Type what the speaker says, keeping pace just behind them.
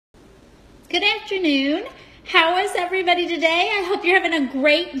Good afternoon. How is everybody today? I hope you're having a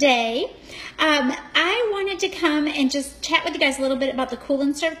great day. I wanted to come and just chat with you guys a little bit about the Cool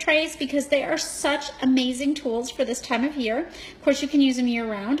and Serve trays because they are such amazing tools for this time of year. Of course, you can use them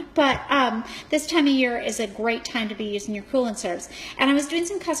year-round, but this time of year is a great time to be using your Cool and Serves. And I was doing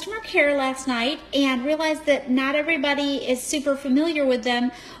some customer care last night and realized that not everybody is super familiar with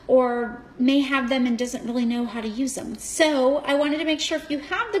them or may have them and doesn't really know how to use them. So I wanted to make sure if you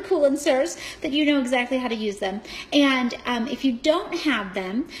have the Cool and Serves that you know exactly how to use them. And if you don't have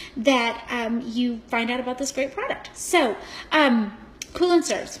them, that you find out about this great product. So Cool and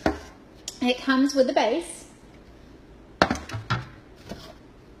Serves. It comes with a base,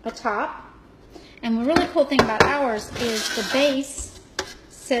 a top, and the really cool thing about ours is the base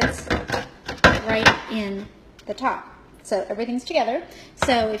sits right in the top. So everything's together.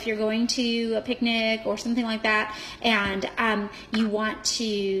 So if you're going to a picnic or something like that and you want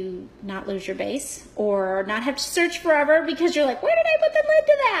to not lose your base or not have to search forever because you're like, where did I put the lid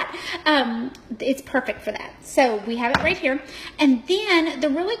to that? It's perfect for that. So we have it right here. And then the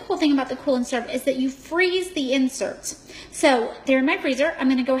really cool thing about the Cool and Serve is that you freeze the inserts. So they're in my freezer. I'm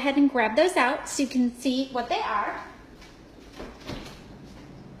going to go ahead and grab those out so you can see what they are.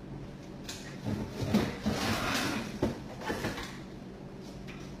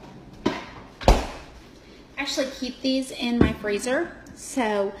 Actually keep these in my freezer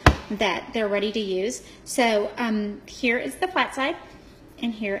so that they're ready to use. So here is the flat side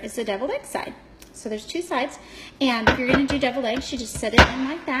and here is the deviled egg side. So there's two sides, and if you're going to do deviled eggs, you just set it in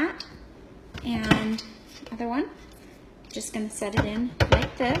like that, and the other one, just going to set it in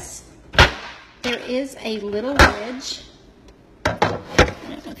like this. There is a little ridge. I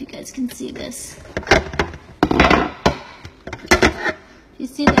don't know if you guys can see this. You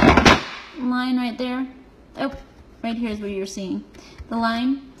see that line right there? Oh, right here is where you're seeing the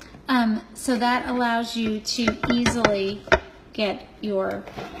line. So that allows you to easily get your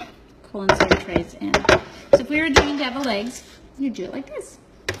Cool and Serve trays in. So if we were doing deviled eggs, you do it like this.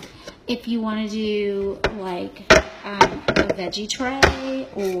 If you want to do like a veggie tray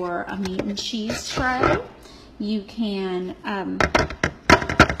or a meat and cheese tray, you can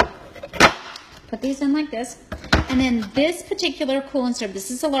put these in like this. And then this particular Cool and Serve,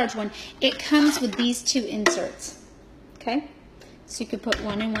 this is a large one, it comes with these two inserts, okay? So you could put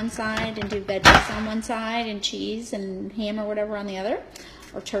one in one side and do veggies on one side and cheese and ham or whatever on the other,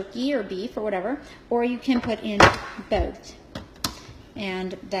 or turkey or beef or whatever, or you can put in both.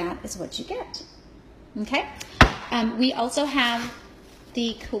 And that is what you get, okay? We also have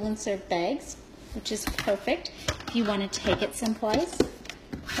the Cool and Serve bags, which is perfect. If you want to take it someplace,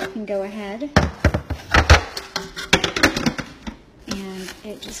 you can go ahead. And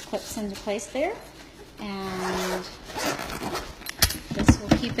it just clips into place there, and this will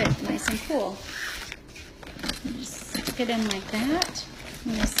keep it nice and cool. You just stick it in like that,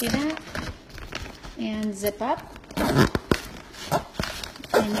 you see that, and zip up, and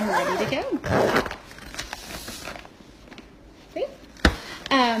you're ready to go. Okay.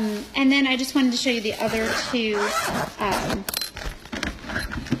 And then I just wanted to show you the other two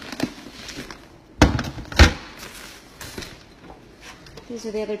these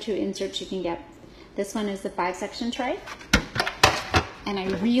are the other two inserts you can get. This one is the 5-section tray, and I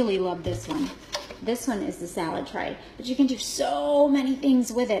really love this one. This one is the salad tray, but you can do so many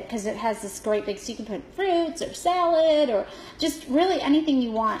things with it because it has this great big, so you can put fruits or salad or just really anything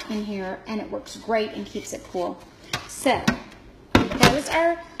you want in here, and it works great and keeps it cool. So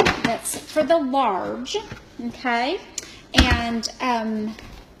that's for the large, okay? And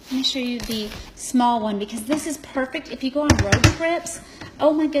let me show you the small one because this is perfect if you go on road trips.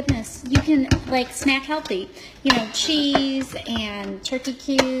 Oh my goodness, you can like snack healthy. You know, cheese and turkey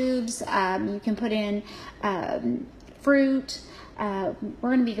cubes. You can put in fruit. We're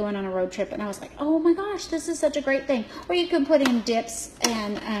going to be going on a road trip, and I was like, oh my gosh, this is such a great thing. Or you can put in dips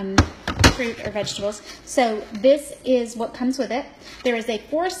and fruit or vegetables. So this is what comes with it. There is a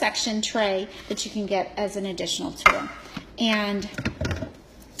 4-section tray that you can get as an additional tool. And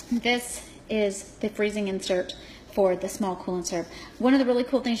this is the freezing insert for the small Cool and Serve. One of the really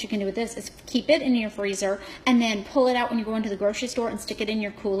cool things you can do with this is keep it in your freezer and then pull it out when you go into the grocery store and stick it in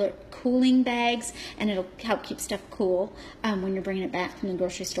your cooling bags, and it'll help keep stuff cool when you're bringing it back from the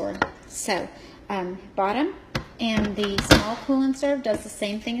grocery store. So bottom and the small Cool and Serve does the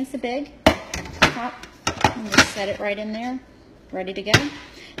same thing as the big top. And just set it right in there, ready to go.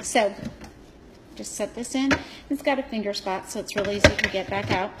 So just set this in. It's got a finger spot, so it's really easy to get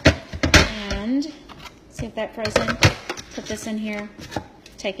back out. And see if that froze in. Put this in here.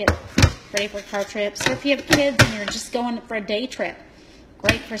 Take it. Ready for car trips. Or if you have kids and you're just going for a day trip,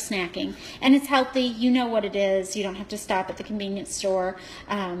 Great for snacking. And it's healthy. You know what it is. You don't have to stop at the convenience store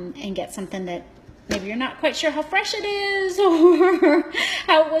and get something that maybe you're not quite sure how fresh it is or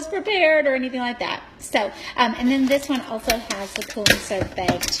how it was prepared or anything like that. So, and then this one also has the Cool and Serve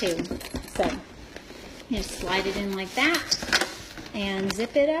bag too. So, you just slide it in like that and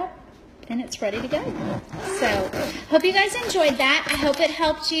zip it up, and it's ready to go. So, hope you guys enjoyed that. I hope it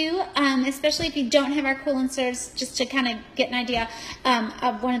helped you, especially if you don't have our Cool and Serves, just to kind of get an idea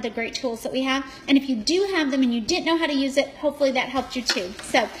of one of the great tools that we have. And if you do have them and you didn't know how to use it, hopefully that helped you too.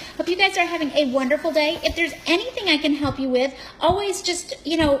 So, hope you guys are having a wonderful day. If there's anything I can help you with, always just,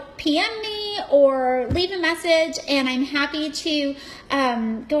 PM me or leave a message, and I'm happy to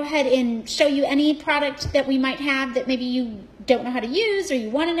go ahead and show you any product that we might have that maybe you don't know how to use or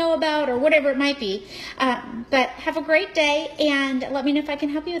you want to know about or whatever it might be. But have a great day, and let me know if I can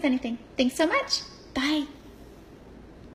help you with anything. Thanks so much. Bye.